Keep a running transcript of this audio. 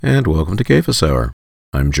and welcome to Cephas Hour.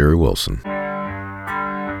 I'm Jerry Wilson.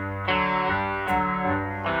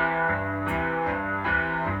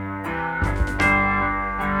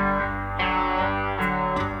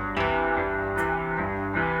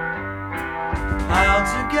 Clouds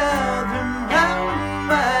are gathering round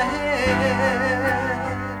my head.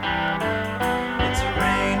 It's a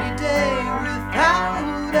rainy day without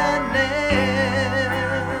an end.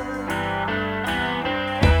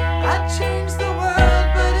 I changed the world,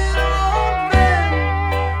 but it won't bend.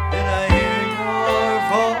 Then I hear your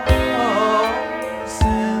voice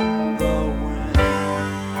in the wind.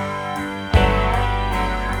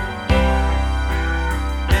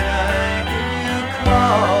 Then I hear you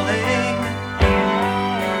calling.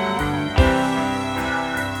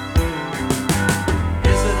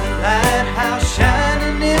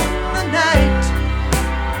 Shining in the night.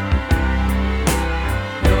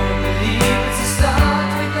 Don't believe it's a star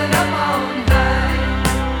twinkling up on high.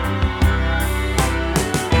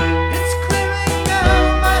 It's clearing now,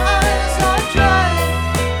 my eyes are dry,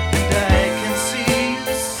 and I can see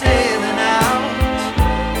you sailing out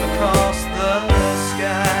across the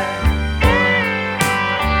sky.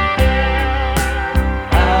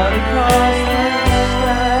 Out across the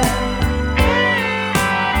sky.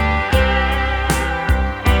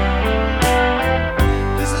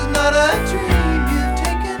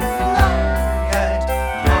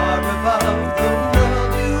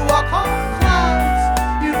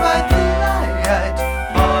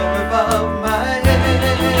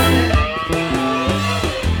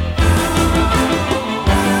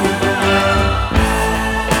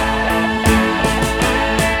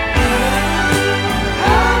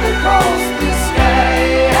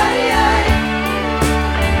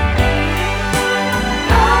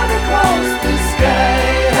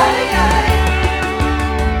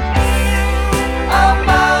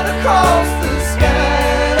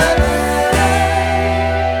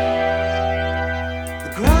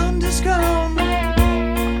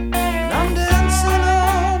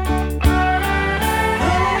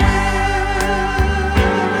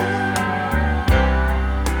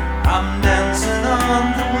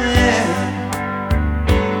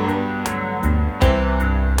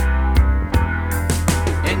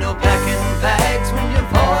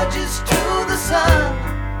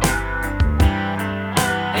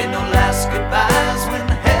 Goodbyes when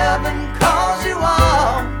heaven calls you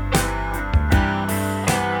on.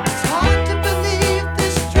 It's hard to believe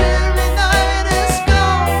this dreary night is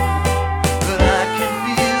gone, but I can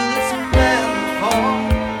feel it's meant for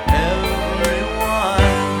everyone.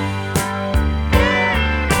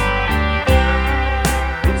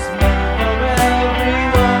 It's meant for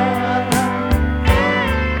everyone.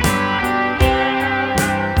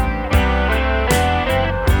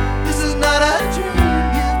 This is not a dream.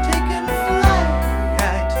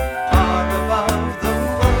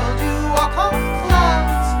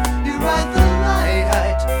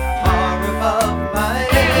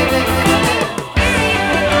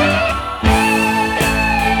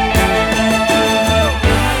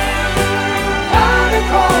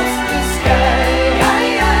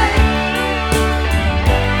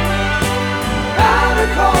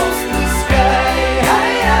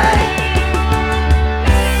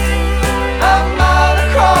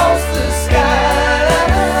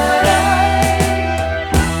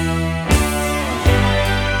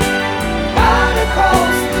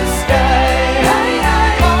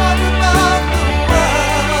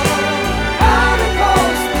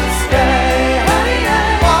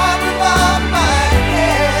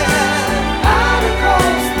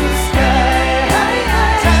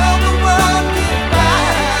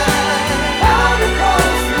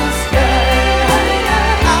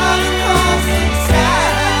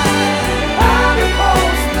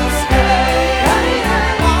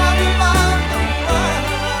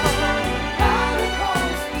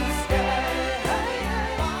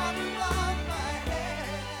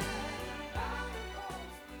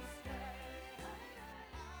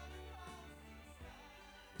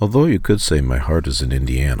 Although you could say my heart is in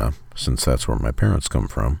Indiana, since that's where my parents come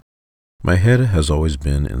from, my head has always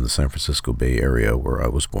been in the San Francisco Bay Area where I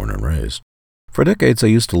was born and raised. For decades, I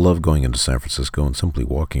used to love going into San Francisco and simply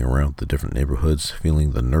walking around the different neighborhoods,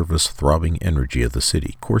 feeling the nervous, throbbing energy of the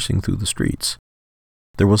city coursing through the streets.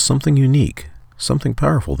 There was something unique, something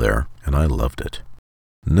powerful there, and I loved it.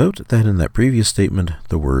 Note that in that previous statement,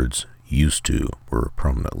 the words "used to" were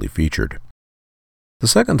prominently featured. The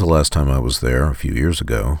second to last time I was there, a few years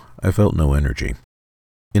ago, I felt no energy.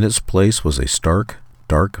 In its place was a stark,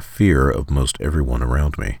 dark fear of most everyone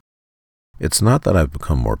around me. It's not that I've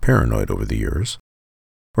become more paranoid over the years.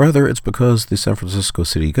 Rather, it's because the San Francisco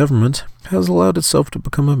city government has allowed itself to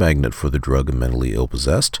become a magnet for the drug and mentally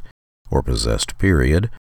ill-possessed, or possessed period,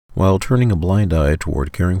 while turning a blind eye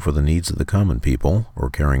toward caring for the needs of the common people, or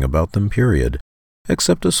caring about them period,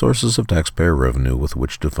 except as sources of taxpayer revenue with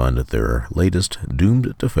which to fund their latest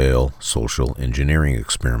doomed-to-fail social engineering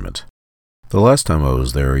experiment. The last time I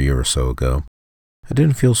was there a year or so ago, I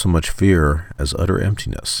didn't feel so much fear as utter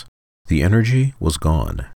emptiness. The energy was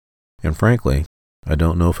gone, and frankly, I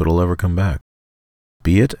don't know if it'll ever come back.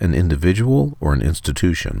 Be it an individual or an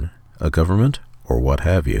institution, a government, or what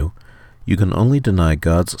have you, you can only deny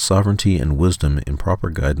God's sovereignty and wisdom in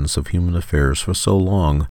proper guidance of human affairs for so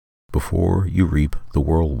long before you reap the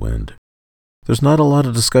whirlwind. There's not a lot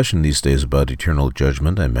of discussion these days about eternal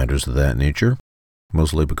judgment and matters of that nature,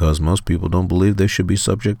 mostly because most people don't believe they should be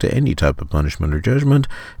subject to any type of punishment or judgment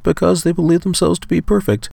because they believe themselves to be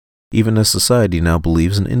perfect, even as society now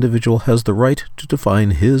believes an individual has the right to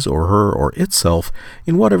define his or her or itself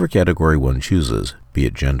in whatever category one chooses, be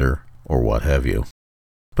it gender or what have you.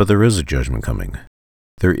 But there is a judgment coming.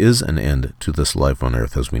 There is an end to this life on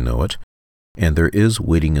earth as we know it, and there is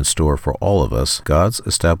waiting in store for all of us God's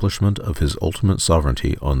establishment of His ultimate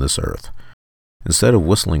sovereignty on this earth. Instead of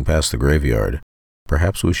whistling past the graveyard,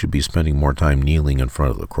 perhaps we should be spending more time kneeling in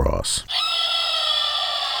front of the cross.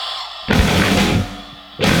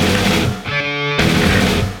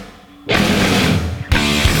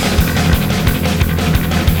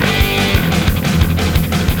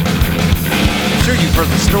 Sure, you've heard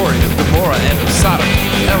the story of Gomorrah and of Sodom.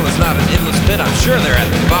 Hell is not an endless pit, I'm sure they're at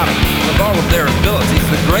the bottom. Of all of their abilities,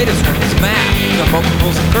 the greatest one is math. The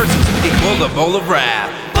multiples of curses equal the bowl of wrath.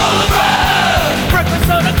 Bowl of wrath! Breakfast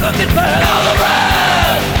on a cooking pan. Bowl of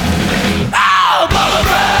wrath! Oh, bowl of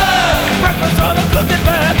wrath! Breakfast on a cooking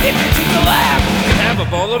pan. If you choose to laugh, you can have a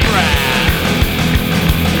bowl of wrath.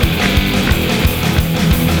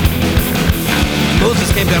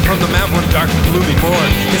 Moses came down from the mount one dark and gloomy morn.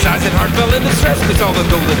 His eyes and heart fell into stress with all the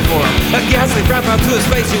golden form. A ghastly frown found to his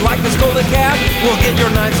face. You like this golden calf? We'll get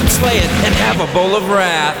your knives and slay it and have a bowl of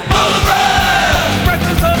wrath. Bowl of wrath!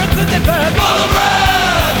 Breakfast on a cooking pan. Bowl of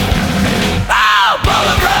wrath! Oh, bowl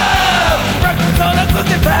of wrath! Breakfast on a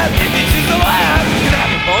cooking pan. If you choose to laugh, you can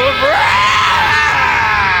have a bowl of wrath.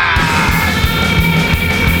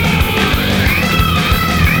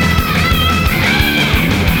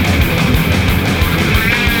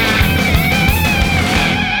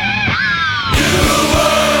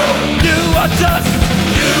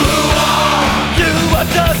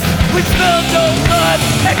 Dust. We smell no blood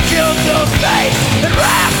and kill no face and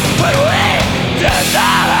wrath when we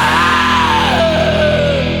deny.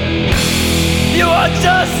 You are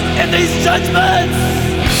just in these judgments,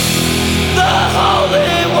 the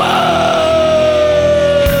Holy One.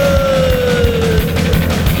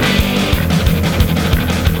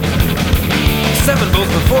 7 bowls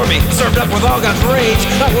before me, served up with all God's rage.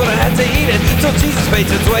 I would have had to eat it till Jesus paid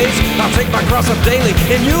his wage. I'll take my cross up daily,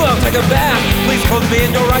 and you I'll take a bath. Please clothe me in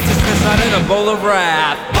your righteousness, not in a bowl of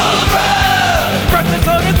wrath. Bowl of wrath! Breakfast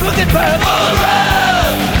on a cooking pan. Bowl of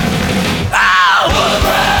wrath! Oh, bowl of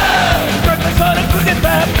wrath! Breakfast on a cooking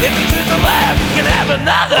pan. If you choose to laugh, you can have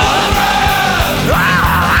another. Bowl of wrath!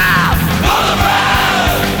 Ah, bowl of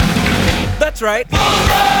wrath! That's right. Bowl of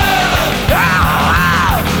wrath!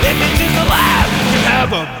 Ah, if you choose to laugh, you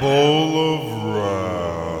have a bowl of wrath.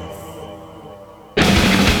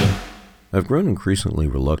 I've grown increasingly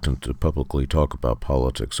reluctant to publicly talk about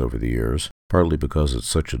politics over the years, partly because it's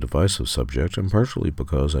such a divisive subject, and partially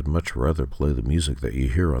because I'd much rather play the music that you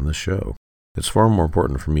hear on this show. It's far more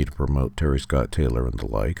important for me to promote Terry Scott Taylor and the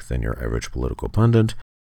like than your average political pundit,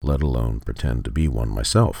 let alone pretend to be one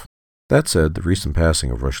myself. That said, the recent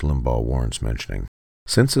passing of Rush Limbaugh warrants mentioning.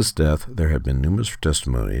 Since his death, there have been numerous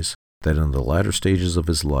testimonies that in the latter stages of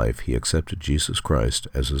his life he accepted Jesus Christ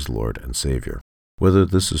as his Lord and Savior. Whether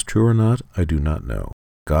this is true or not, I do not know.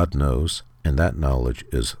 God knows, and that knowledge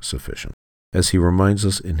is sufficient. As he reminds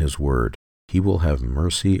us in his word, he will have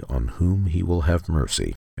mercy on whom he will have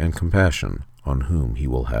mercy, and compassion on whom he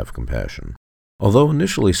will have compassion. Although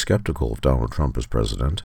initially skeptical of Donald Trump as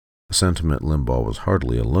president, a sentiment Limbaugh was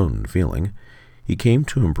hardly alone in feeling, he came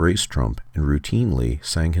to embrace Trump and routinely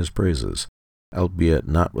sang his praises, albeit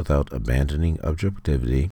not without abandoning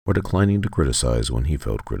objectivity or declining to criticize when he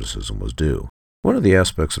felt criticism was due. One of the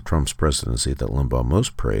aspects of Trump's presidency that Limbaugh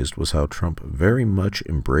most praised was how Trump very much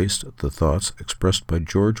embraced the thoughts expressed by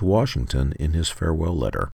George Washington in his farewell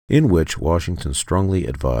letter, in which Washington strongly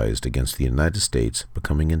advised against the United States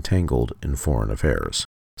becoming entangled in foreign affairs.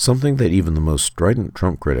 Something that even the most strident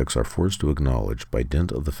Trump critics are forced to acknowledge by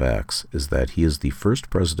dint of the facts is that he is the first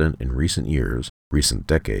president in recent years, recent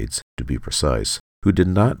decades to be precise, who did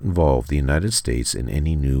not involve the United States in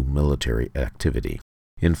any new military activity.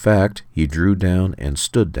 In fact, he drew down and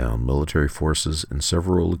stood down military forces in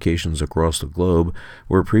several locations across the globe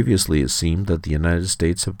where previously it seemed that the United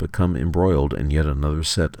States had become embroiled in yet another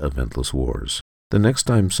set of endless wars. The next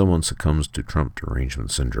time someone succumbs to Trump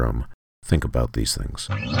derangement syndrome, think about these things.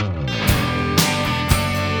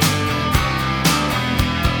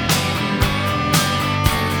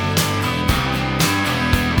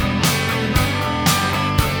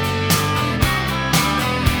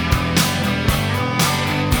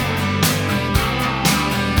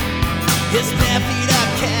 His bare feet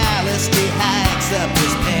are calloused, he hikes up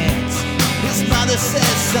his pants. His mother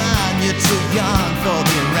says, son, you're too young for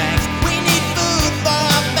the ranks. We need food for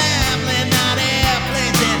our family, not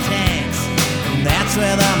airplanes and tanks. And that's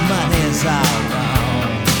where the money's all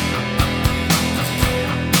wrong.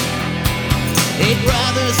 8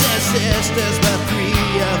 brothers and sisters, but 3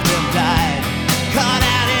 of them died. Caught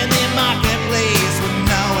out in the marketplace with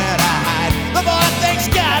nowhere to hide. The boy thinks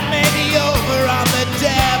God may be over on the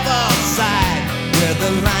devil's side, where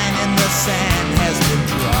the line in the sand has been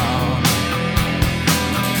drawn.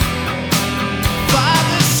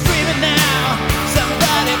 Father's screaming now,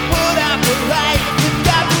 somebody put out the light. If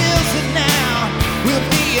God wills it now, we'll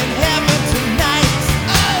be in heaven tonight.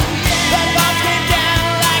 Oh yeah! The bombs came down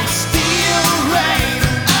like steel rain.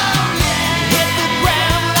 Oh yeah! Hit the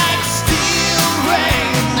ground like steel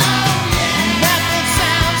rain. Oh yeah! Nothing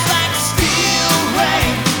sounds like steel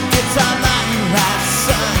rain. It's our lot in life,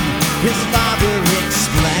 son, his father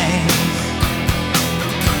explains.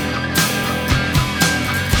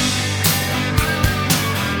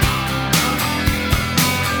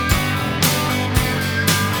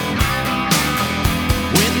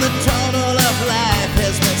 When the total of life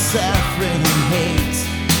has been suffering and hate,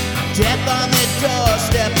 death on the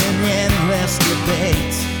doorstep and endless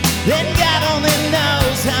debate, then God only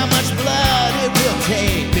knows how much blood it will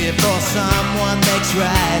take before someone makes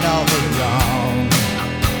right all the wrong.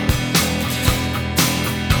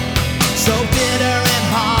 So bitter and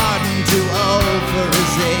hardened, too old for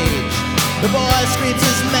his age, the boy screams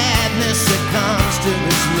his madness, succumbs to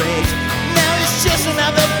his rage. Now he's just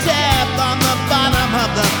another death on the bottom of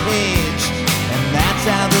the page, and that's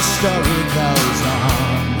how the story goes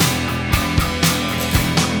on.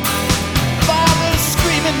 Father's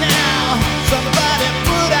screaming now, somebody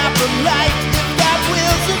put out the light. If God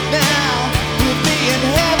wills it now, we'll be in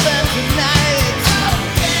heaven tonight.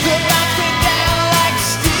 The bombs came down like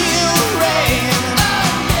steel rain,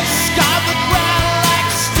 scarred the ground like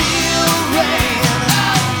steel rain,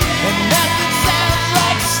 and nothing sounds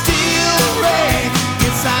like steel rain.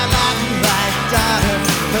 It's our lot in life, daughter,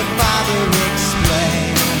 the father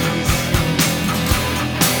explains.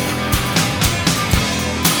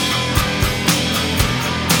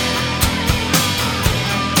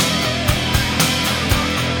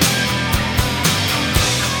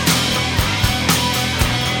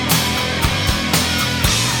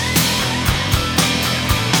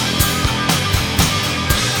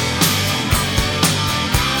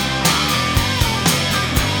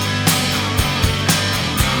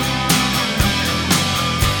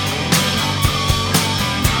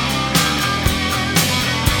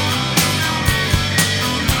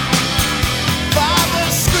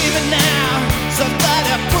 Father's screaming now,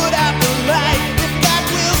 somebody put out the light. If God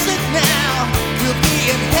wills it now, we'll be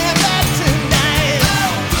in heaven tonight.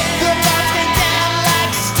 The bombs came down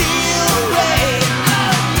like steel rain.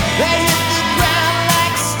 They hit the ground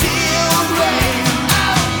like steel rain.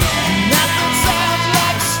 Nothing sounds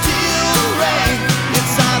like steel rain.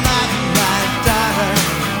 It's our lot in life, daughter.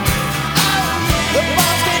 The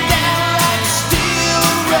bombs came down like steel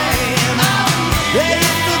rain. They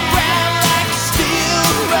hit the ground like steel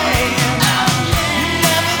rain.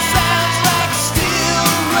 Nothing sounds like steel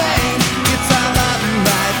rain. It's our lot in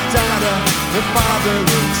life, daughter. The father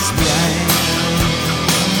explains.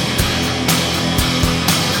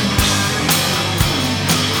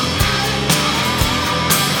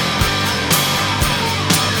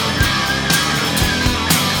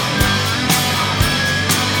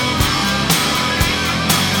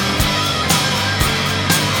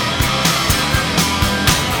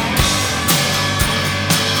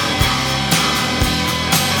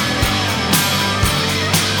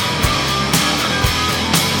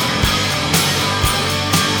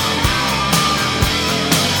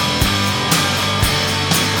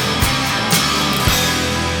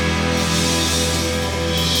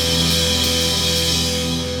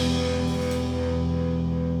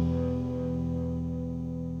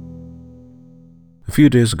 A few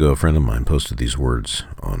days ago, a friend of mine posted these words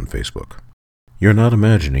on Facebook. You're not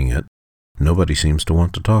imagining it. Nobody seems to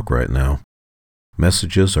want to talk right now.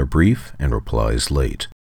 Messages are brief and replies late.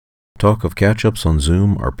 Talk of catch-ups on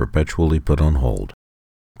Zoom are perpetually put on hold.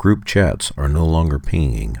 Group chats are no longer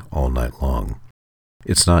pinging all night long.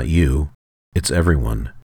 It's not you, it's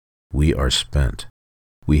everyone. We are spent.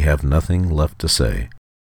 We have nothing left to say.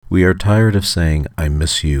 We are tired of saying, I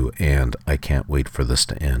miss you and I can't wait for this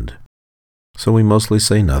to end. So we mostly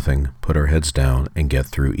say nothing, put our heads down, and get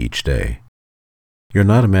through each day. You're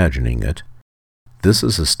not imagining it. This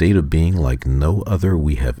is a state of being like no other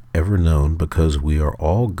we have ever known because we are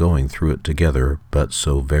all going through it together, but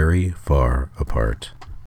so very far apart.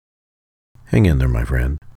 Hang in there, my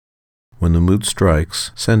friend. When the mood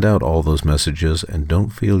strikes, send out all those messages and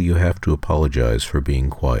don't feel you have to apologize for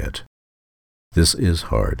being quiet. This is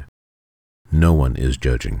hard. No one is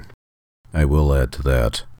judging. I will add to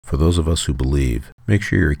that, for those of us who believe, make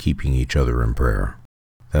sure you're keeping each other in prayer.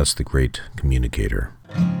 That's the great communicator.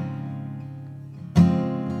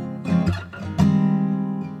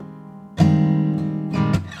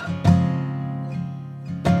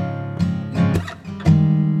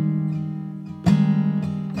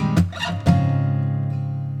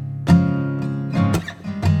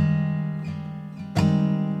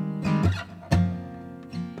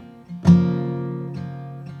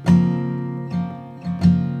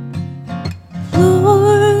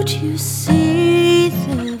 Lord, you see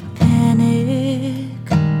the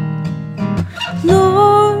panic.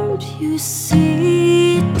 Lord, you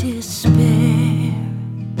see despair.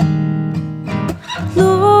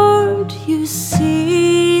 Lord, you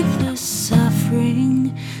see the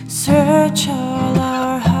suffering. Search all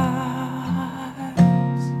our hearts.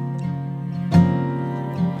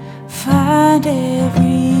 Find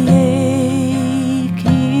every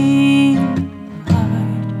aching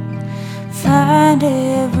heart. Find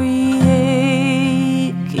every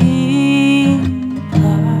aching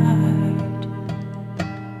heart.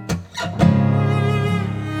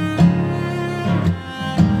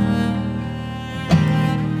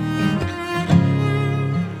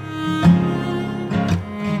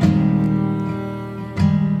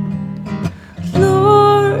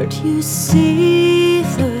 Lord, you see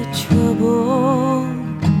the trouble.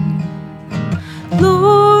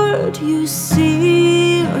 Lord, you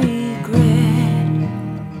see regret.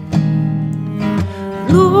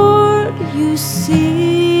 Lord, you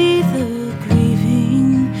see the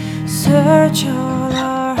grieving. Search all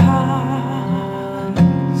our hearts.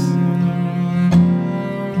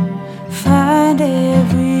 Find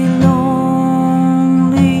every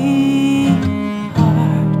lonely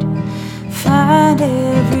heart. Find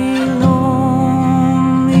every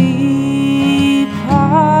lonely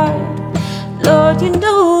part. Lord, you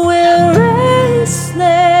know we're restless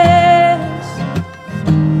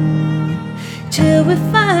till we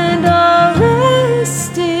find our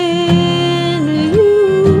rest in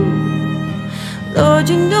you. Lord,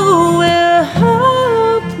 you know we're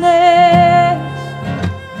hopeless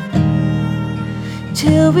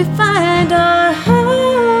till we find our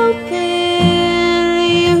hope in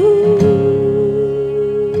you.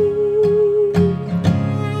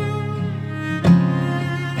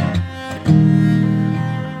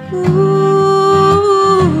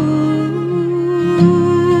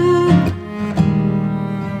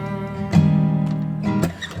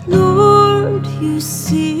 Lord, you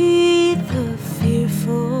see the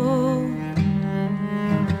fearful.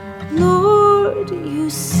 Lord, you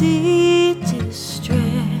see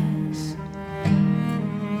distress.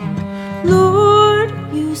 Lord,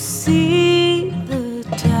 you see the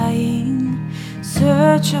dying.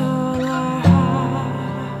 Search all our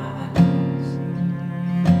hearts.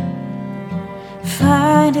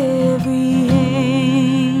 Find every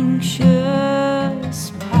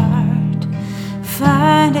anxious part.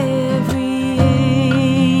 Find every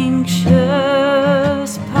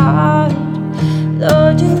anxious part.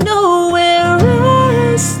 Lord, you know we're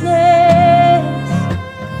restless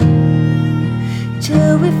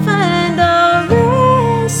till we find our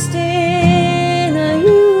rest in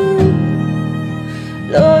you.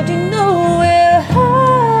 Lord, you know we're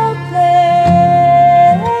hopeless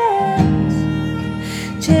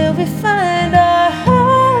till we find our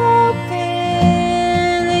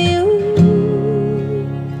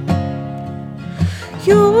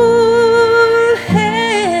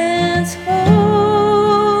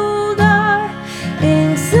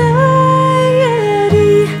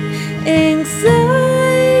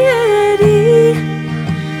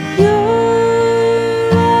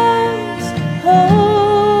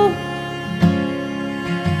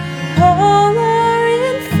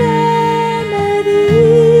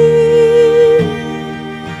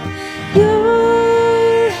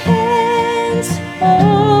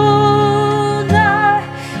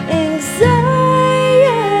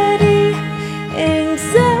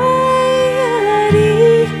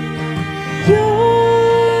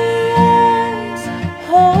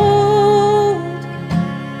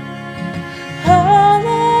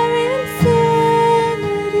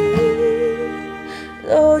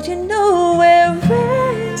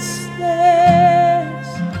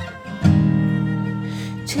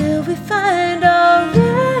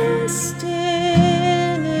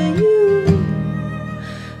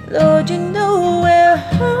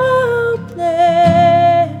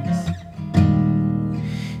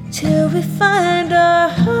till we find our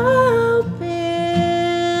hope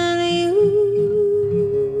in you.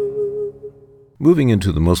 Moving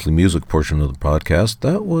into the mostly music portion of the podcast,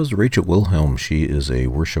 that was Rachel Wilhelm. She is a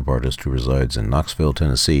worship artist who resides in Knoxville,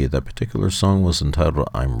 Tennessee. That particular song was entitled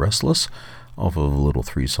I'm Restless, off of a little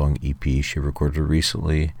 3-song EP she recorded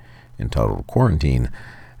recently entitled Quarantine,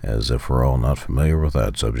 as if we're all not familiar with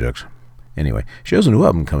that subject. Anyway, she has a new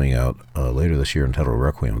album coming out later this year entitled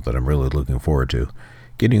Requiem that I'm really looking forward to.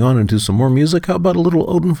 Getting on into some more music, how about a little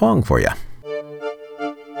Odin Fong for you?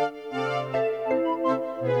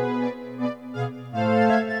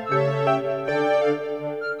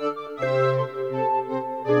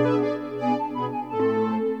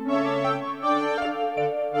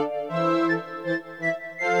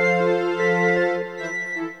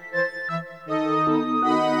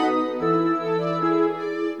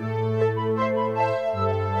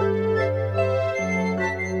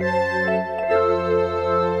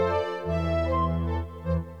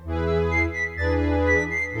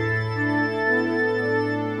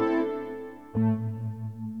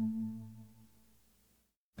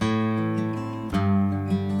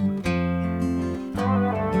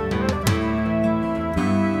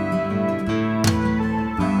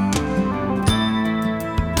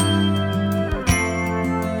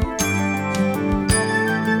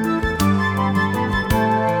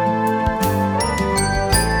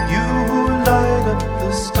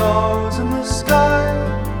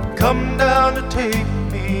 Come down to take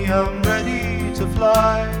me, I'm ready to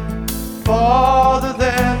fly farther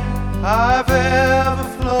than I've ever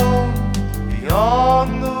flown,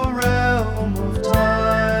 beyond the realm of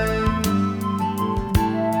time.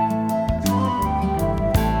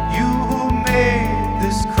 You who made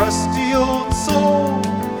this crusty old soul,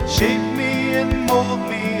 shape me and mold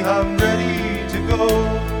me, I'm ready to go.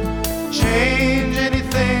 Change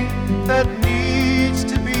anything that needs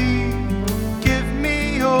to be, give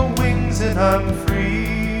me your wings and I'm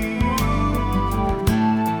free.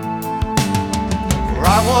 For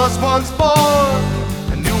I was once born,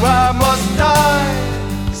 I knew I must die,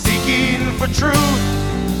 seeking for truth,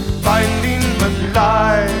 finding but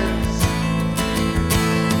lies.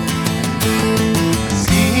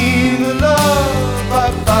 Seeing the love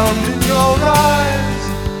I found in your eyes,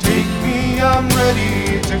 take me, I'm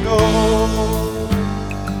ready to go.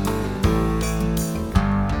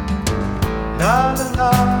 La la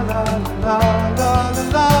la la la la la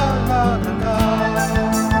la la la.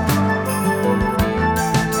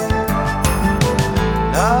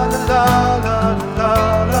 La la la la la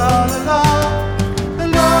la la la.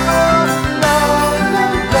 La la la la la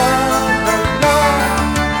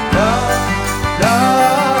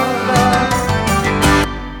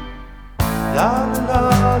la la la. La la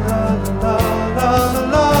la la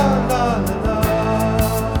la la la.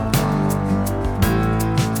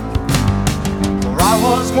 For I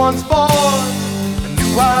was once born, I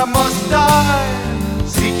knew I must die,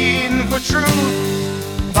 seeking for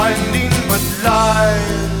truth, finding but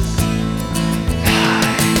lies.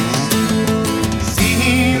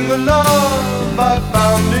 Seeing the love I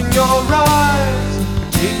found in your eyes,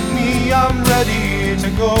 take me, I'm ready to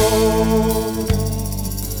go.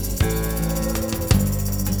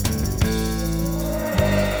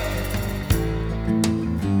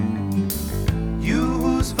 You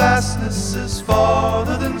whose vastness is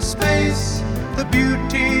farther than space, the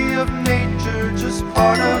beauty of nature just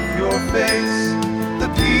part of your face. The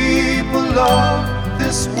people of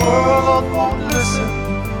this world won't listen,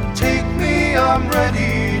 take me, I'm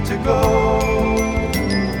ready to go.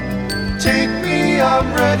 Take me,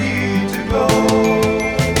 I'm ready to go.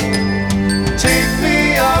 Take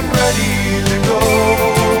me, I'm ready to go.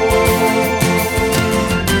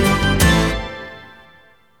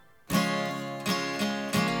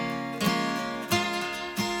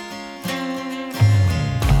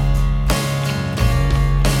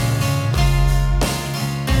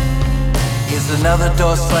 Another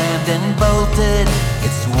door slammed and bolted,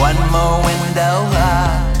 it's one more window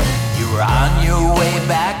locked. You were on your way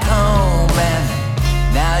back home and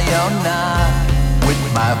now you're not. With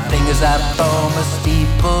my fingers I form a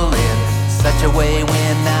steeple in such a way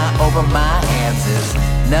when I open my hands there's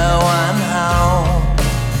no one home.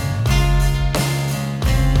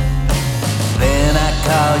 Then I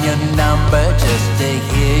call your number just to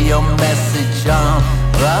hear your message on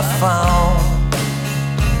the phone.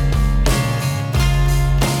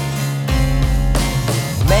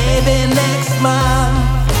 Maybe next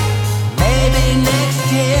month, maybe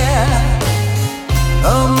next year.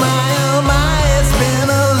 Oh my, it's been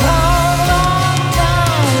a long, long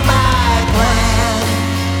time I planned.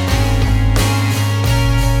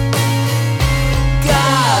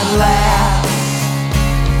 God laughs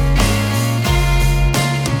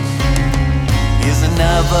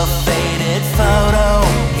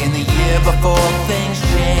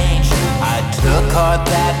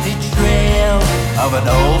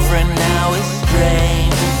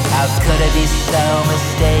be so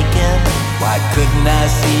mistaken? Why couldn't I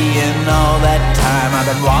see in all that time I've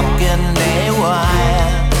been walking a wire?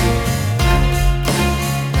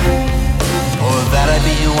 Or that I'd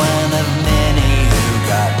be one of many who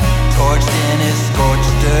got torched in his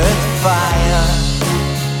scorched earth fire.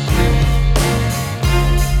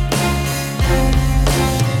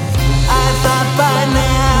 I thought by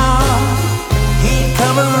now he'd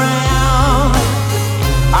come around,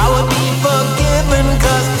 I would be forgiven,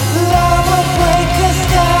 'cause love would break us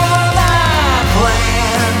down. I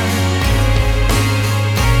planned,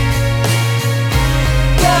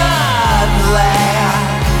 God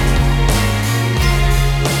laughed.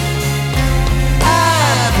 I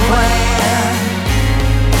planned,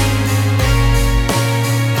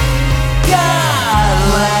 God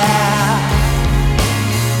laughed.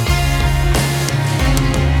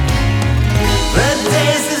 The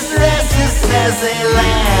days as restless as a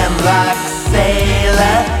landlocked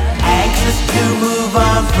sailor, anxious to move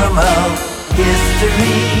on from old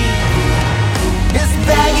history. His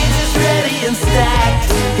baggage is ready and stacked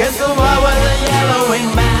against the wall with a yellowing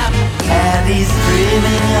map, and he's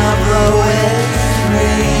dreaming of the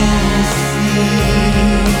whispering sea.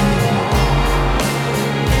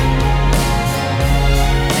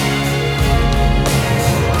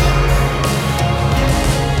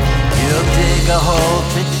 You'll dig a hole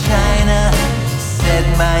to China, said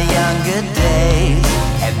my younger days,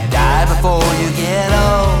 and die before you get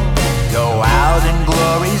old. Go out in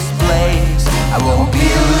glory's blaze. I won't be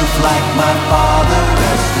aloof like my father,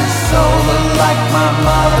 rest his soul, or like my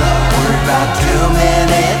mother, worried about too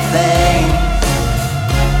many things.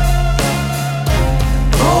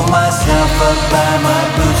 Pull myself up by my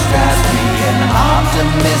bootstraps, be an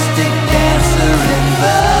optimistic dancer in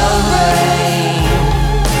the rain.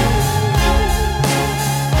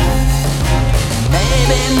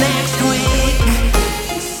 Maybe next week,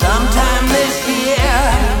 sometime this year,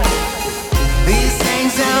 these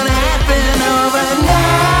things don't happen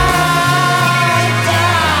overnight.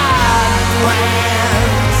 God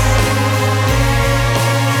plans,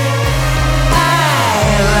 I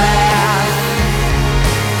laugh.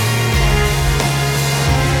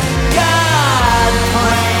 God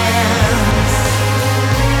plans,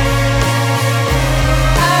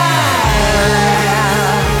 I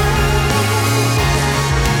laugh.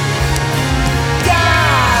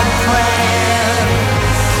 God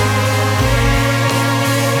plans,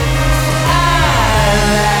 I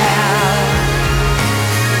laugh.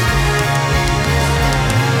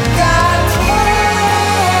 God plans, I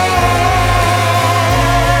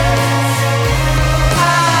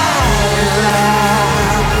laugh.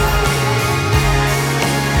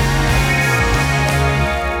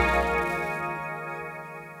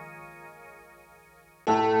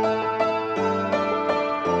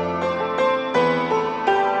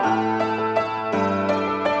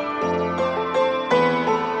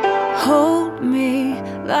 Hold me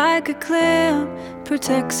like a clam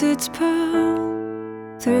protects its pearl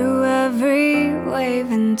through every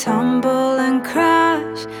wave and tumble and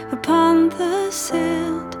crash upon the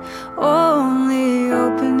silt. Only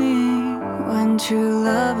opening when true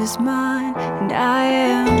love is mine and I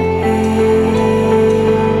am his.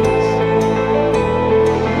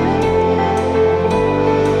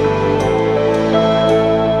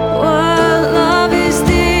 What love is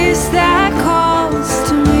this that calls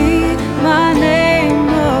to me, my name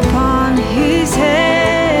upon his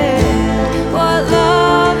head? What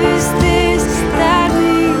love is this that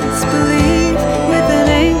leads belief with an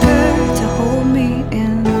anchor to hold me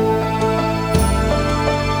in?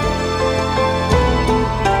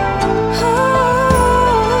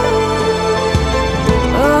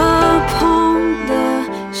 Upon the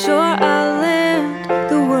shore I land,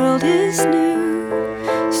 the world is new,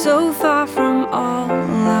 so far from all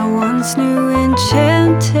I once knew,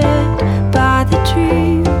 enchanted by the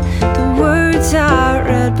dream. The words I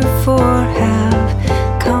read before have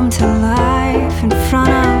come to life in front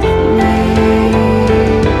of me.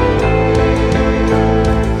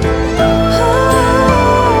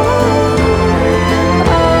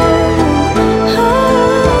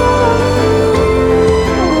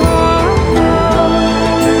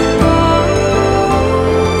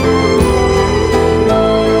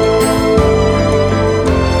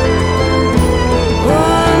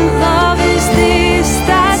 What love is this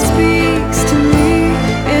that speaks to me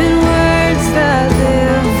in words that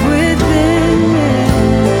live within?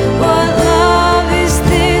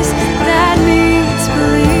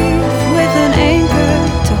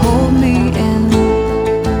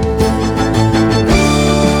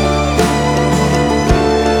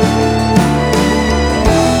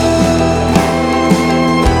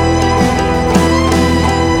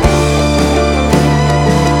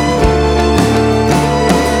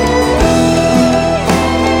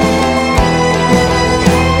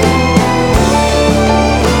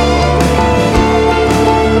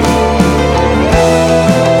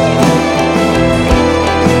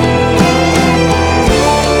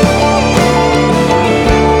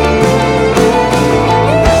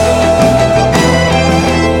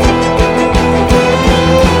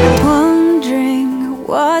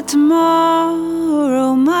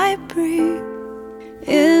 breathe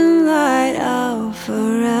in light of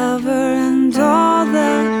forever and all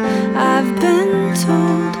that I've been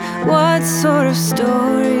told. What sort of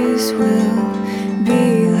stories will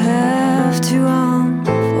be left to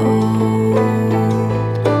unfold?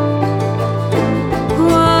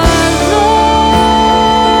 What love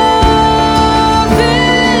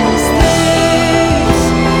is this?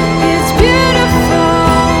 It's beautiful.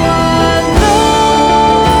 What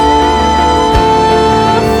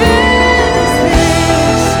love is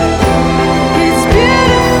this? It's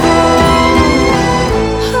beautiful.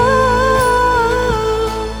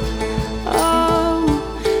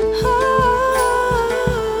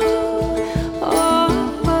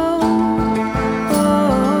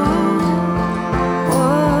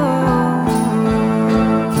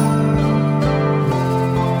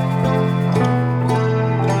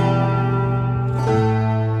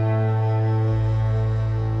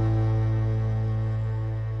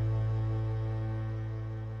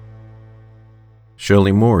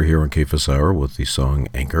 Shelley Moore here on KFIS Hour with the song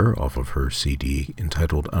Anchor off of her CD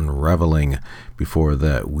entitled Unraveling. Before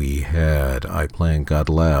that, we had I Plan God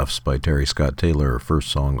Laughs by Terry Scott Taylor, first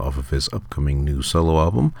song off of his upcoming new solo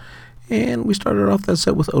album. And we started off that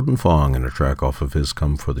set with Odin Fong and a track off of his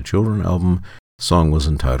Come for the Children album. The song was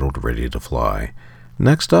entitled Ready to Fly.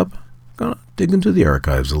 Next up, gonna dig into the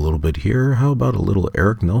archives a little bit here. How about a little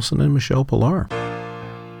Eric Nelson and Michelle Pillar?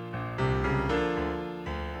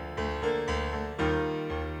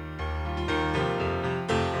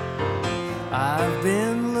 I've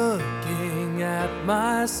been looking at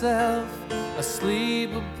myself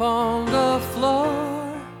asleep upon the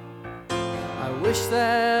floor. I wish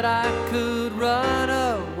that I could run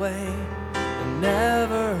away and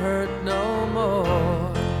never hurt no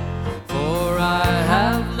more. For I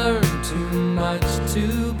have learned too much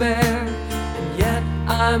to bear, and yet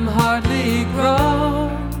I'm hardly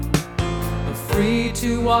grown. I'm free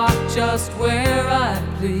to walk just where I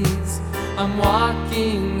please. I'm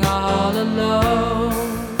walking all alone.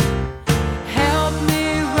 Help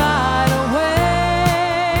me right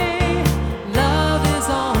away. Love is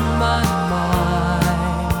on my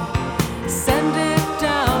mind. Send it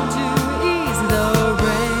down to ease the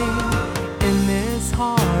rain in this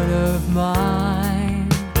heart of mine.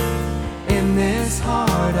 In this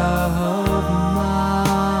heart of mine.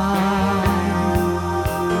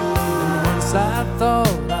 And once I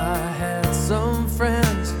thought I had some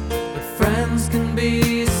friends, friends can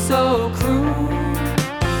be so cruel.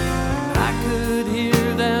 I could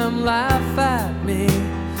hear them laugh at me,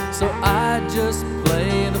 so I just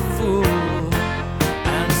play the fool.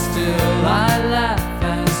 And still I laugh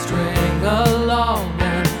and string along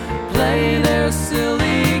and play their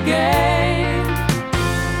silly game.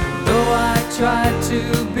 Though I try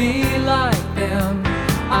to be like them,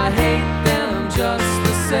 I hate them just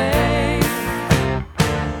the same.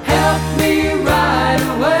 Help me right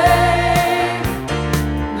away.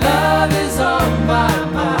 Love is on my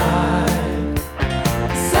mind.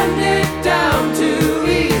 Send it down to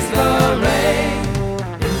ease the rain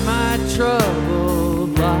in my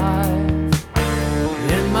troubled life.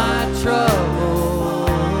 In my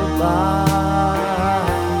troubled life.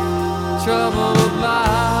 Troubled life.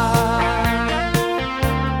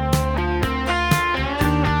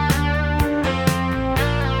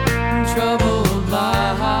 Troubled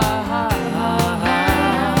life.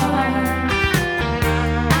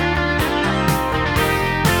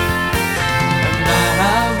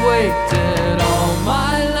 Waited all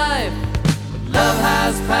my life, but love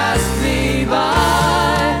has passed me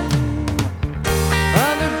by.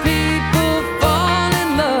 Other people fall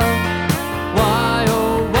in love. Why,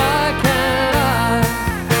 oh, why can't I?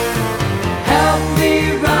 Help me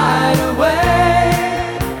right away.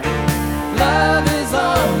 Love is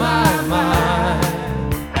on my mind.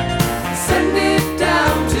 Send it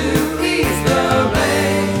down to ease the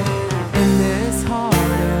rain in this heart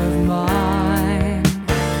of mine.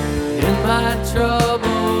 My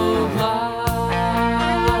troubled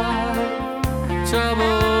life,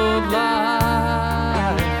 troubled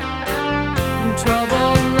life,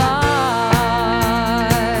 troubled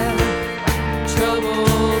life,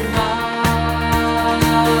 troubled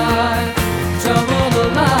life, troubled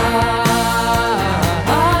life,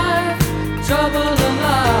 troubled life,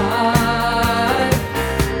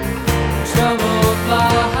 troubled life.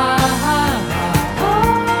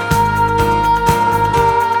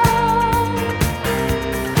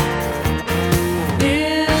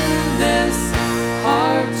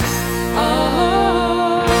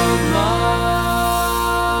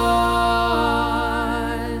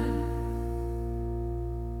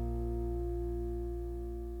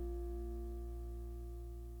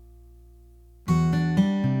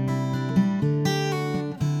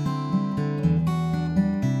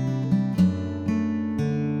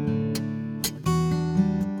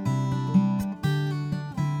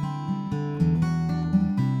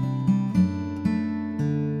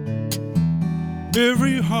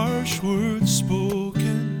 Every harsh word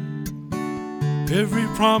spoken, every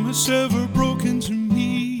promise ever broken to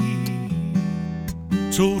me.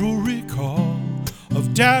 Total recall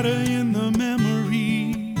of data in the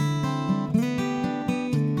memory.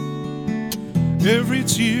 Every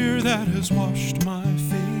tear that has washed my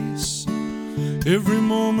face, every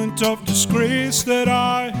moment of disgrace that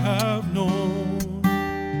I have known,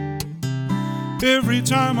 every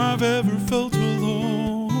time I've ever felt alone.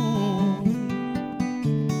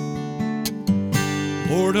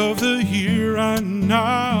 Lord of the here and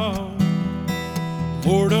now,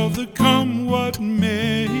 Lord of the come what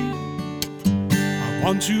may, I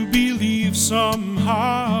want to believe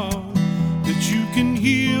somehow that you can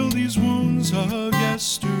heal these wounds of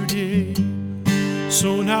yesterday.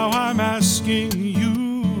 So now I'm asking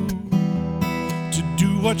you to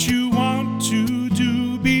do what you want to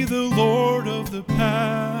do, be the Lord of the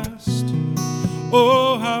past.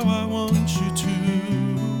 Oh, how I want you to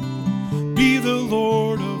be the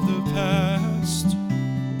Lord of the past.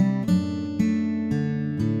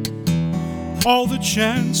 All the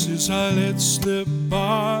chances I let slip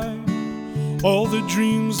by, all the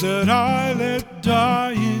dreams that I let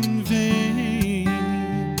die in vain,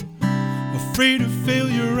 afraid of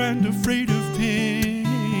failure and afraid of pain.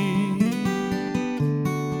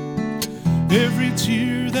 Every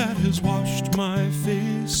tear that has washed my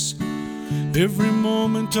face, every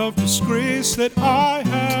moment of disgrace that I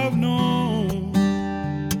have known,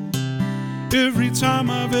 every time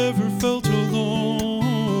I've ever felt alone.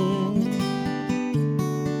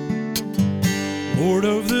 Lord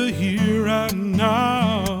of the here and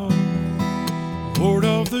now, Lord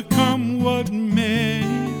of the come what may,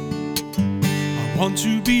 I want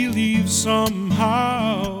to believe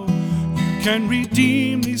somehow you can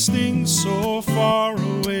redeem these things so far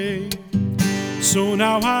away. So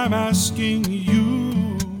now I'm asking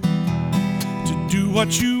you to do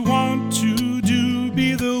what you want to do,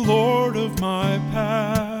 be the Lord of my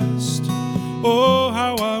past. Oh,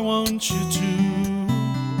 how I want you to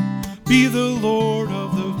be the Lord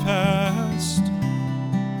of the past.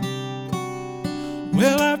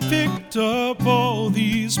 Well, I picked up all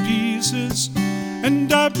these pieces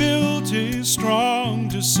and I built a strong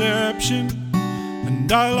deception,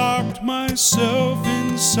 and I locked myself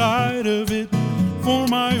inside of it for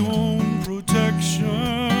my own protection.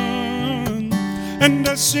 And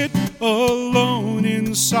I sit alone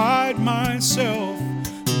inside myself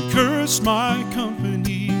and curse my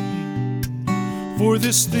company, for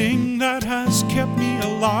this thing that has kept me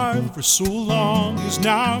alive for so long is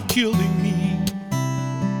now killing me.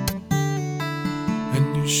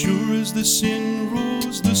 And as sure as the sun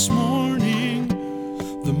rose this morning,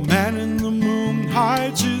 the man in the moon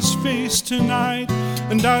hides his face tonight.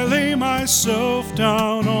 And I lay myself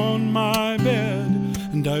down on my bed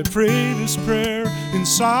and I pray this prayer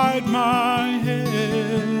inside my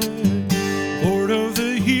head. Lord of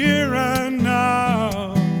the here and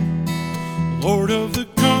now, Lord of the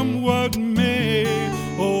come what may,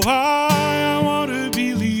 oh, I want to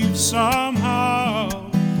believe somehow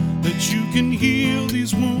that you can heal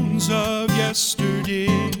these wounds of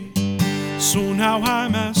yesterday. So now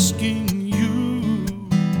I'm asking you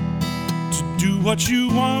to do what you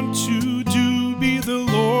want to do, be the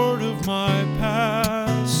Lord of my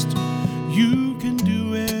past. You can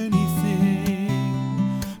do anything,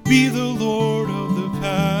 be the Lord of the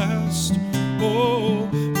past. Oh,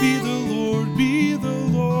 be the Lord, be the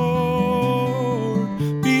Lord,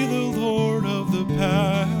 be the Lord of the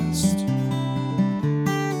past.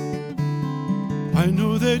 I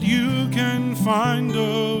know that you can find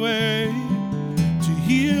a way to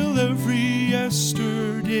heal every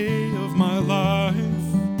yesterday of my life.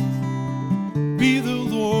 Be the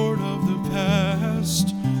Lord of the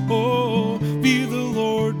past. Oh, be the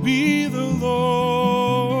Lord, be the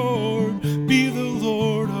Lord, be the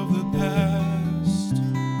Lord of the past.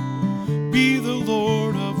 Be the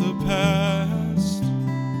Lord of the past.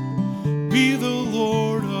 Be the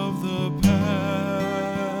Lord of the past.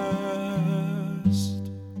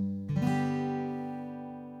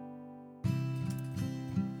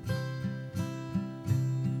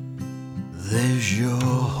 There's your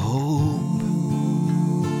hope,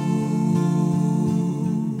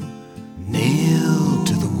 nailed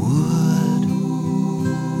to the wood.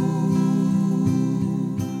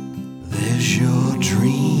 There's your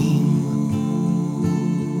dream,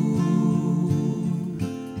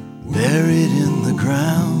 buried in the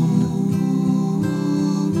ground.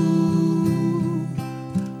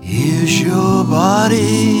 Here's your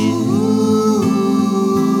body,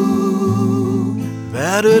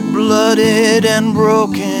 battered, blooded, and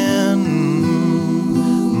broken.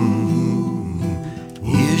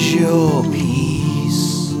 Here's your peace,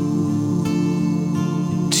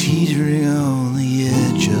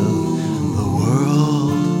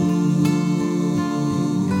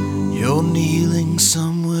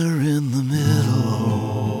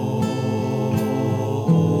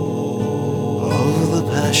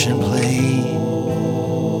 passion plain,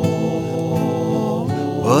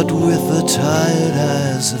 but with the tired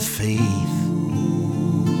eyes of faith,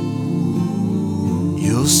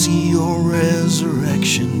 you'll see your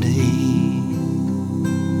resurrection day.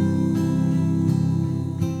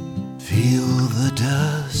 Feel the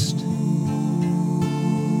dust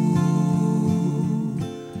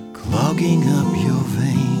clogging up your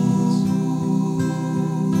veins.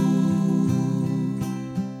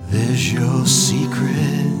 There's your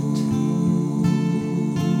secret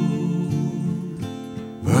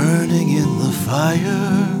burning in the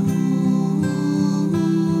fire.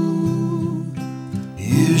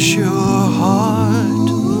 Is your heart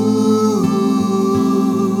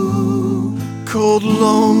cold,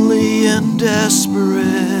 lonely, and desperate?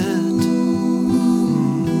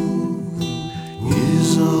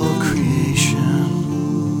 Is all creation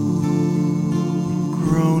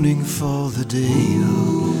groaning for the day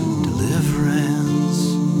of deliverance?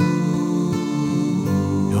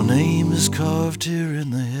 Your name is carved here in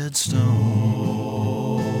the headstone.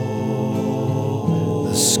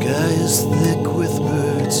 The sky is thick with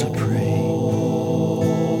birds of prey,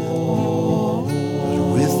 but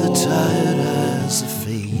with the tired eyes of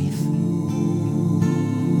faith,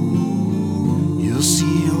 you'll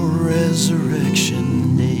see your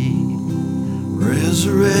resurrection day.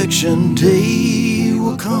 Resurrection day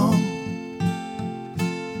will come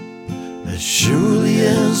as surely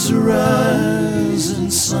as the rising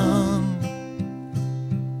sun.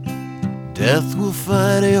 Death will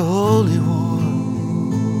fight a holy war,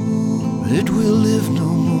 it will live no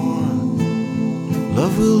more.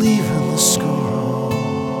 Love will even the score.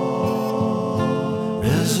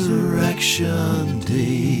 Resurrection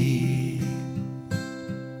day.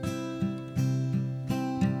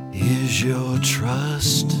 Is your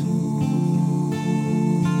trust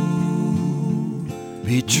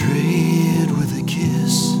betrayed with a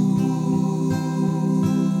kiss?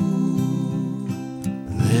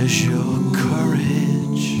 There's your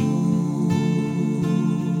courage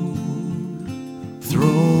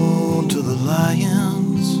thrown to the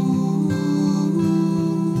lions.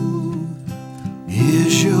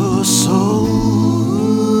 Is your soul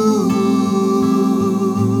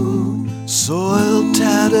soiled,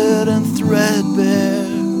 tattered, and threadbare?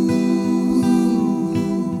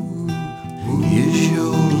 Is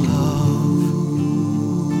your love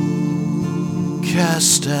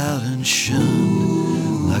cast out and shunned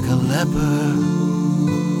like a leper,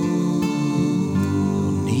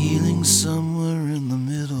 kneeling somewhere in the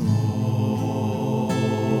middle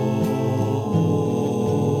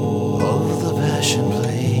of the passion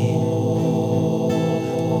play,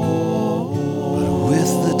 but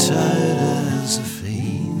with the tired eyes of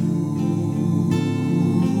faith,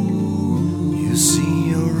 you see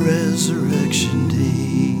your resurrection day.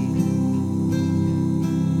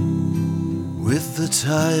 With the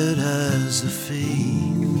tired eyes of faith,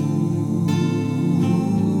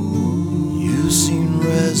 you've seen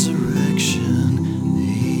resurrection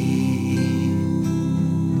day.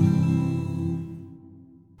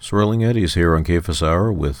 Swirling Eddies here on KFIS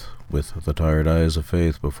Hour with the Tired Eyes of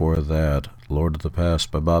Faith. Before that, Lord of the Past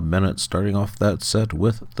by Bob Bennett, starting off that set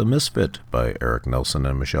with The Misfit by Eric Nelson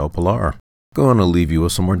and Michelle Pillar. Going to leave you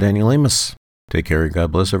with some more Daniel Amos. Take care and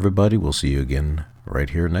God bless everybody. We'll see you again right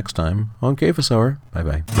here next time on KFIS Hour.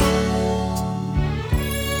 Bye-bye.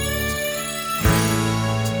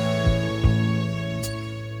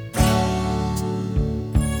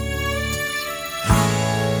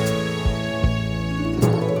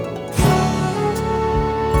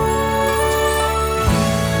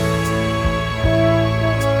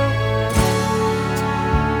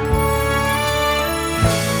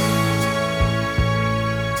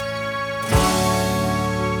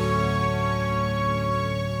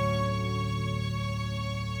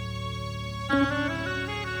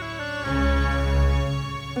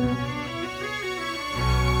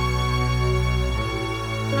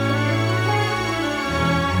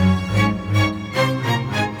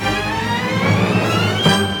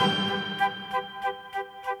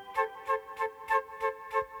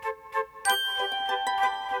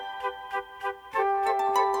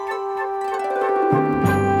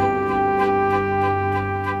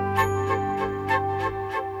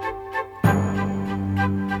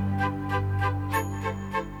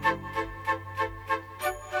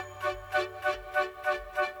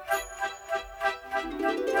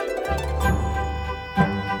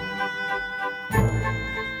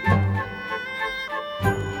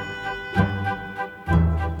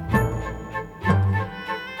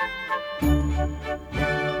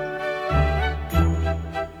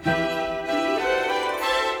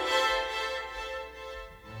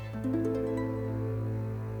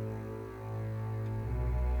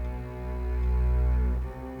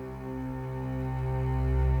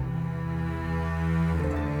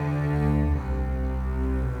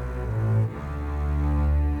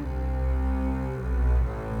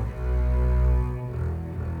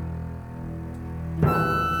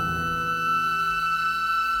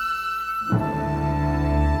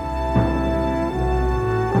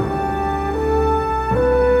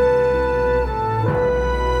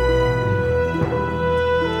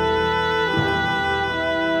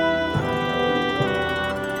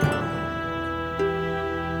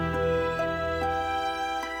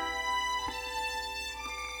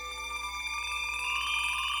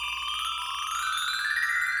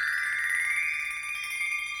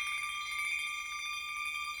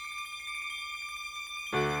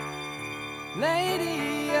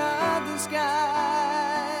 lady of the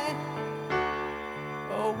sky.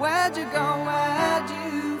 Oh, where'd you go, where'd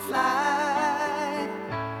you fly?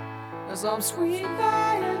 Some sweet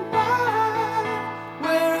by and by,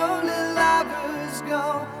 where only lovers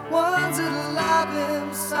go, ones that love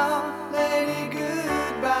him so, lady,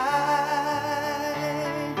 goodbye.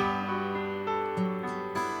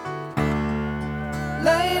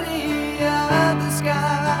 Lady of the sky,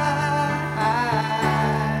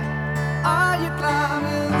 are you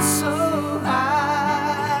climbing so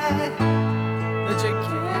high that you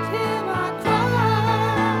can't hear my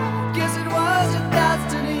cry? Guess it was your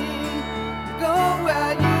destiny. Go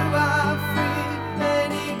where you are free,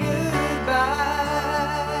 lady, goodbye.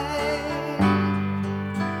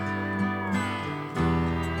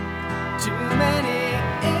 Too many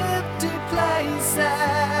empty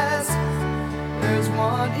places, there's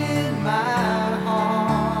one in my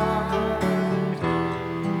heart.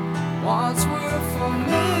 Once were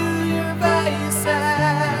familiar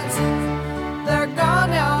faces, they're gone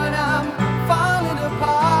now and I'm falling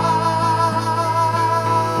apart.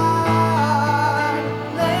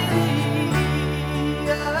 Lady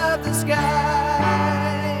of the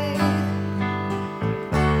sky,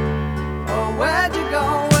 oh, where'd you go,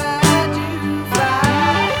 where'd you fly?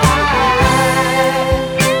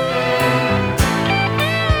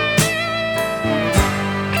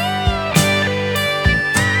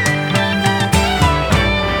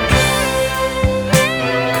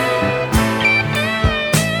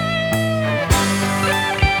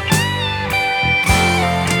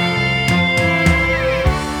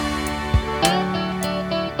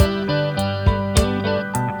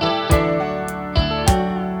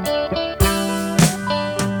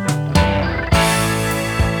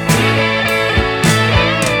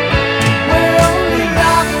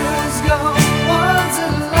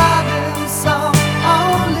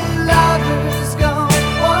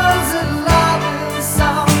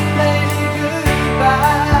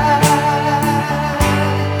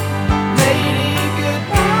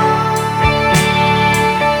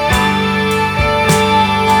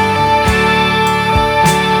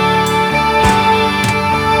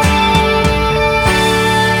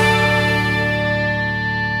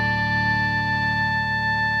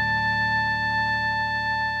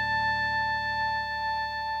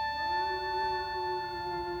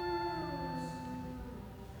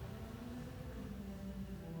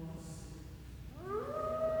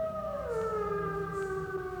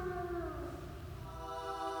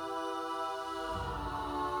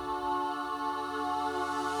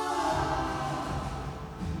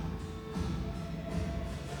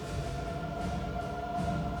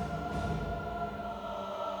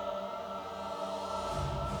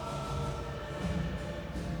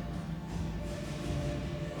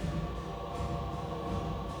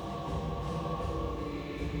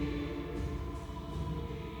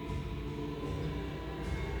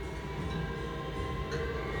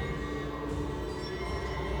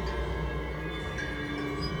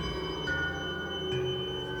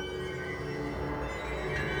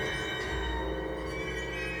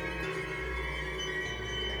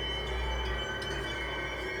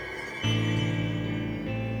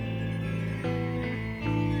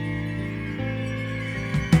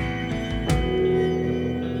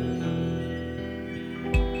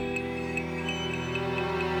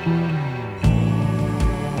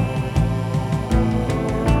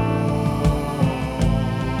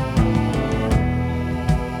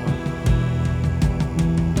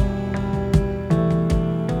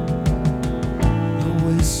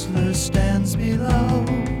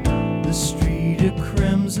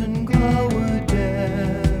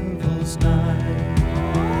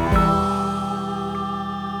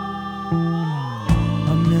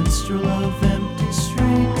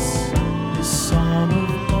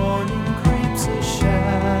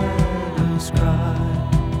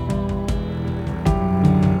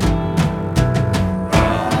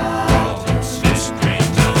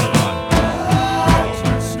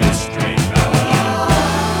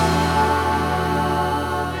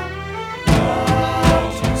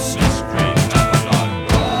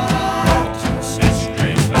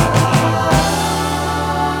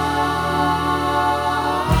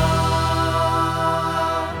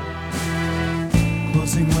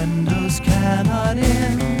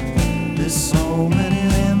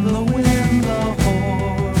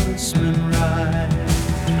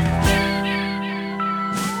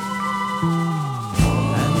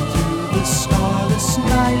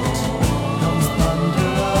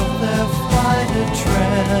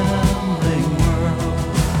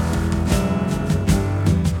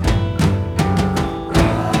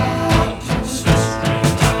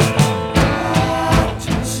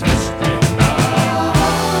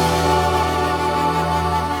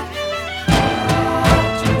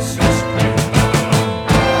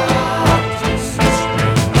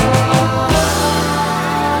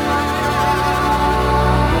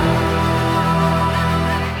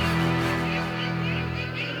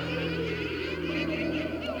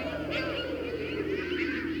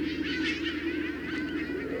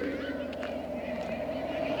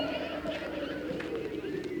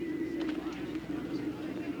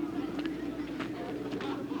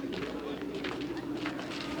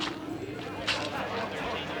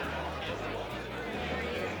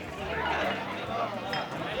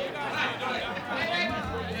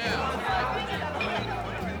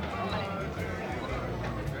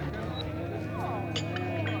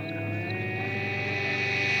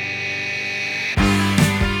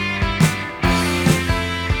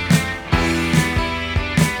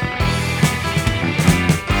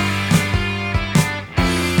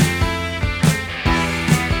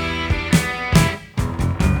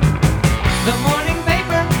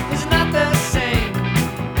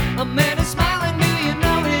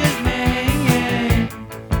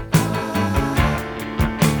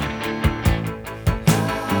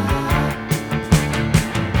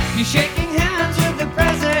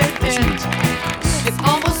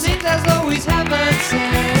 seems as though he's heaven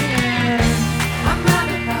sent. I'm mad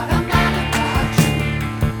about you.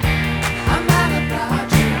 I'm mad about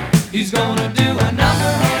you. He's gonna do a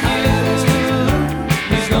number on you.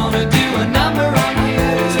 He's gonna do a number on you.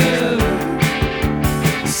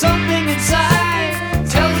 Something inside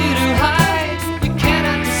tells you to hide. You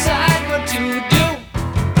cannot decide what to do.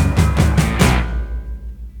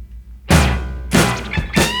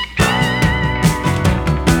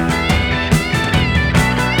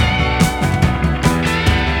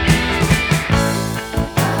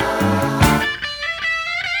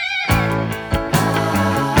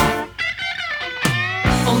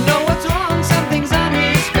 Oh no, what's wrong? Something's on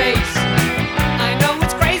his face. I know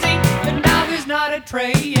it's crazy, but now he's not a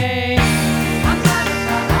praying.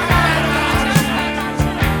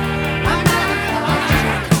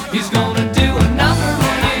 He's gonna do a number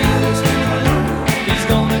on you. He's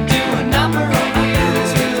gonna do a number on you.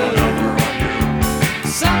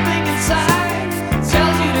 Something inside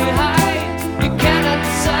tells you to hide. You cannot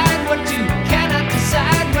decide what to, cannot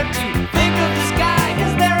decide what to think of this guy.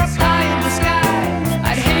 Is there a pie in the sky?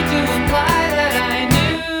 I'd hate to imply that I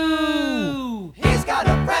knew. He's got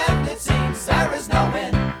a friend, it seems there is no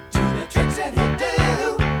end to the tricks that he do.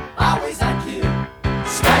 Always on cue,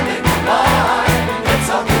 standing in line, it's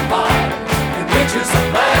a goodbye. It reaches a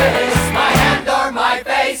place, my hand or my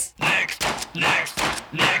face.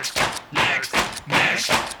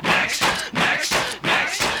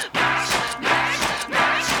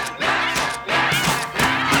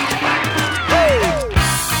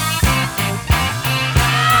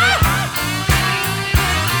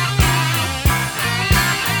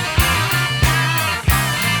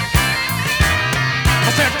 I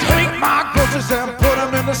said, take my groceries and put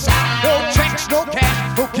them in the sack. No checks, no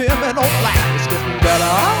cash, no give me no black. It's getting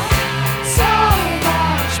better. So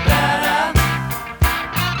much better.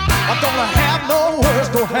 I don't have no words,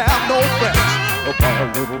 don't have no friends. Oh, my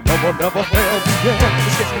little number never failed me yet.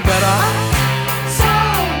 It's getting better. So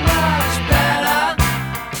much better.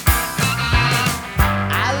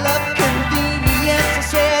 I love convenience, I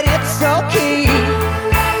said it's okay.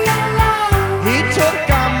 He took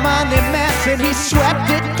our money mess and he swept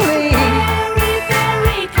it clean.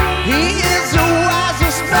 He is the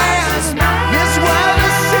wisest man this world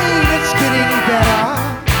has seen. It's getting better.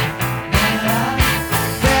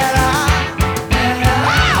 Better.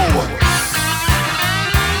 Ow!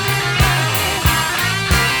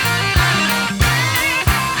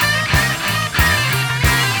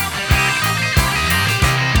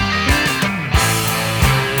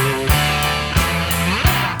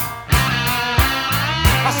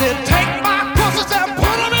 I said, take my groceries and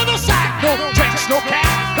put them in the sack. No checks, no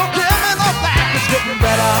cash, no give me no black. It's getting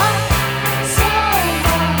better. So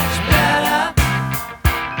much better.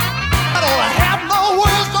 I don't have no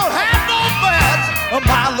words, don't have no friends.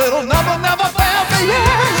 My little number never failed me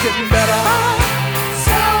yet. It's getting better.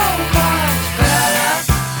 So much better.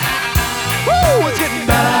 Woo, it's getting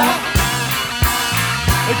better.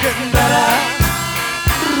 It's getting better.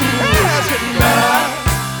 Yeah, it's getting better.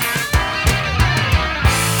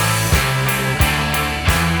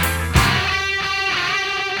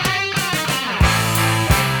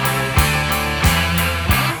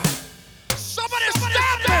 Somebody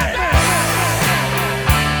stop me!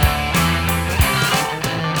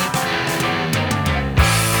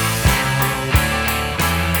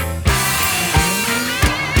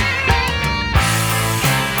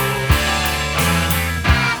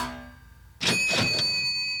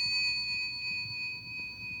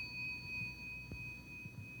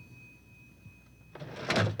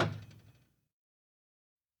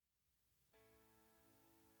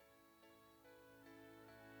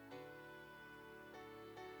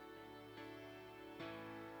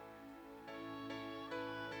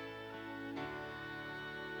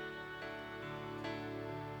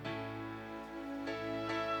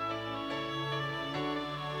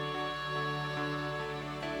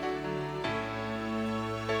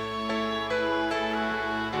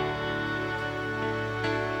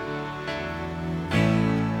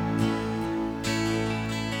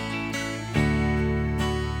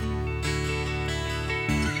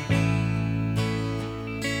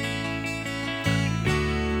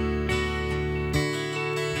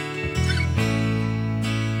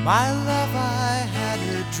 My love, I had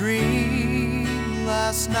a dream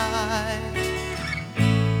last night.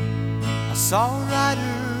 I saw a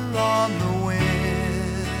rider on the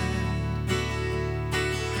wind,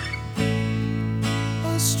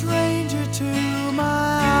 a stranger to my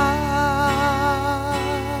eyes,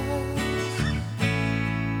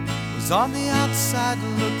 was on the outside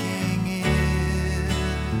looking in,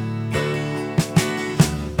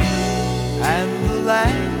 and the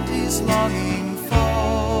land is longing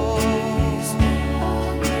for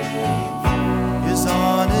is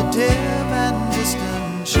on a dim and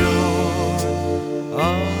distant shore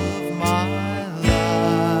of my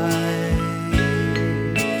life,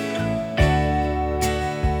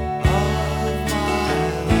 of my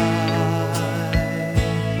life.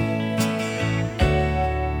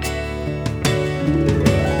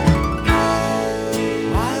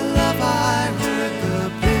 My love, I heard the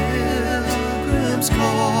pilgrim's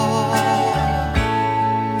call.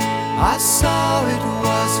 I saw it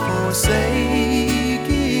was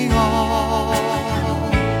forsaking all.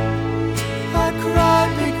 I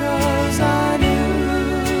cried because I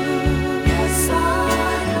knew, yes I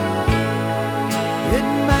know, it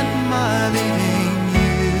meant my leaving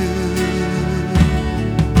you.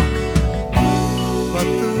 But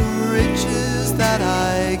the riches that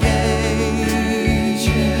I gained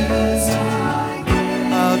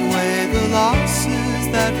outweigh the losses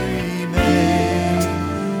that remain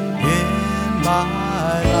in my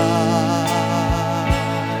life.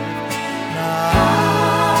 Now,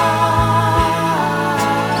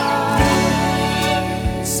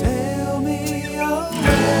 sail me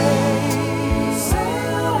away,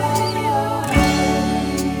 sail me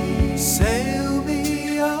away, sail me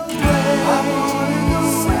away. I wanna go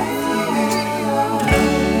sail me away.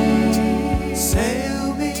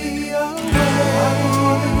 I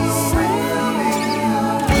wanna go sail me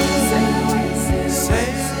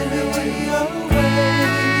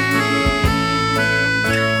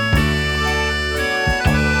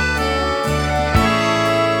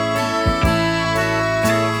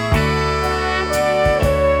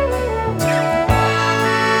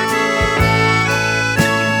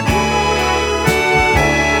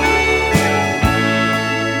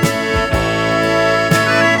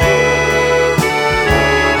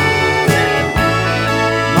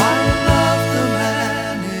My love, the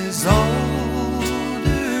man is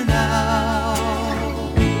older now,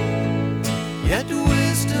 yet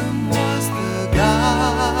wisdom was the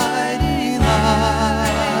guiding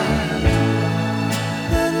light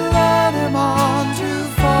that led him on to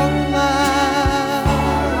foreign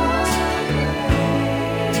lands.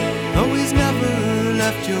 Though he's never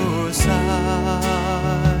left your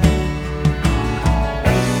side,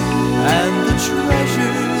 and the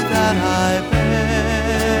treasure that I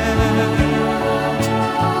bear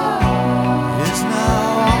is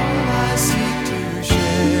now all I seek to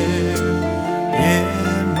share in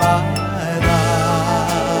my life.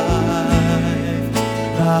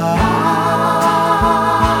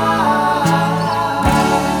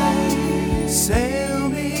 Sail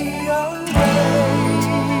me away,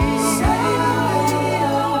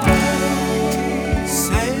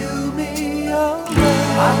 sail me away.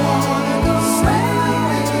 I wanna go sail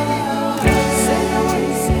me away,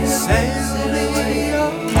 sail me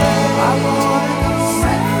away. I wanna go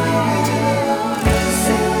sail me away,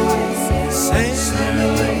 sail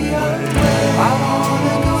me away. I wanna go sail me away, sail me away. I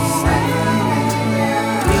wanna go sail me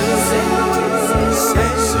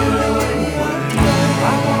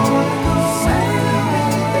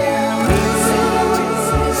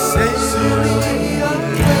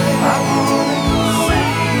away, sail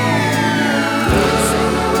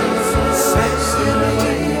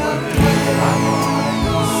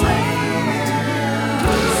me away.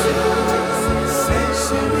 I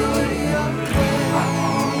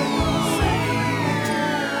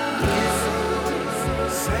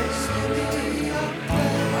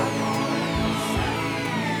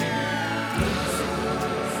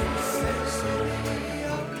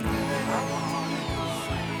wanna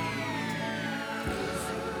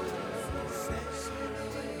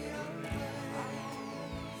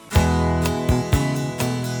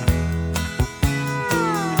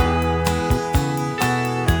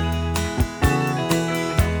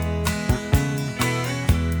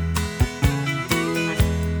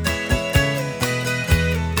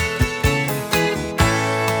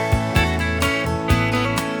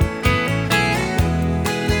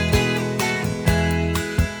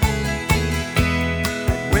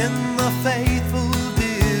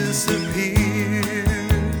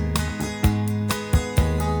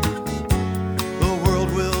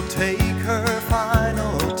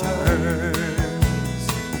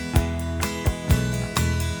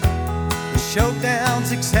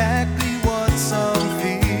showdown's exactly what some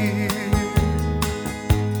fear.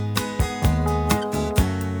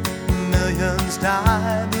 Millions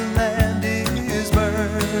die, the land is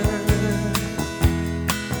burned.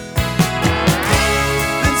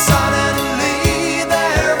 Then suddenly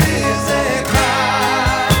there is a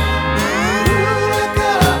cry. Look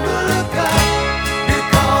up, here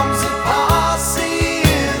comes a posse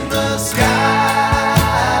in the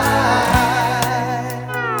sky.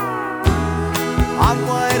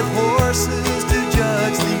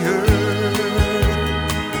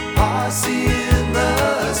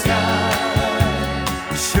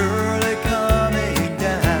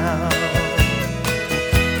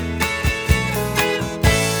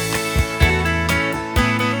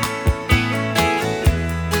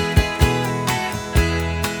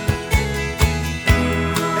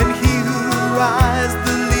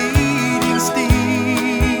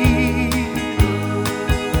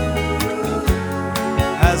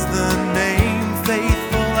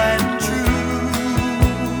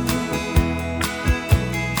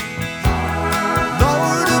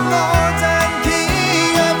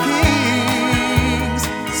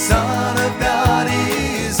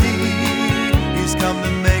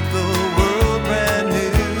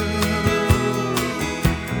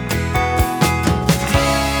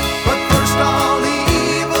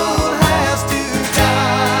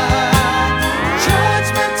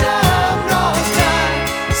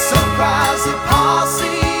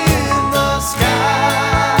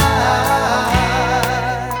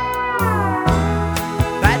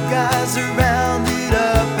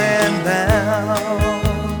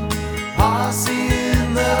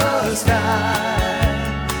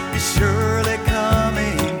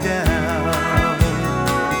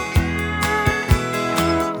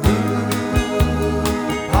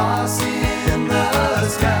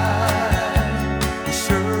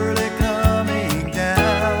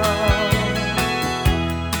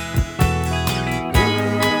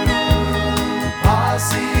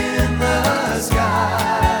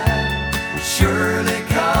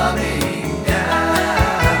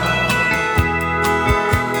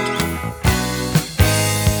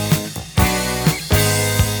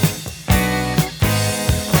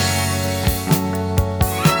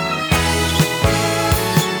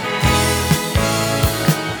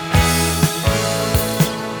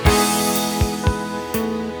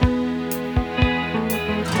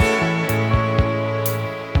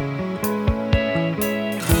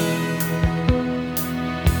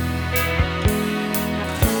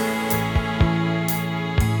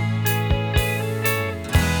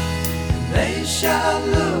 shall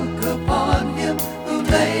look upon him whom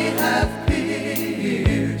they have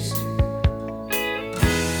pierced,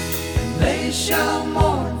 and they shall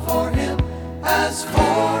mourn for him as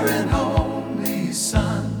for an old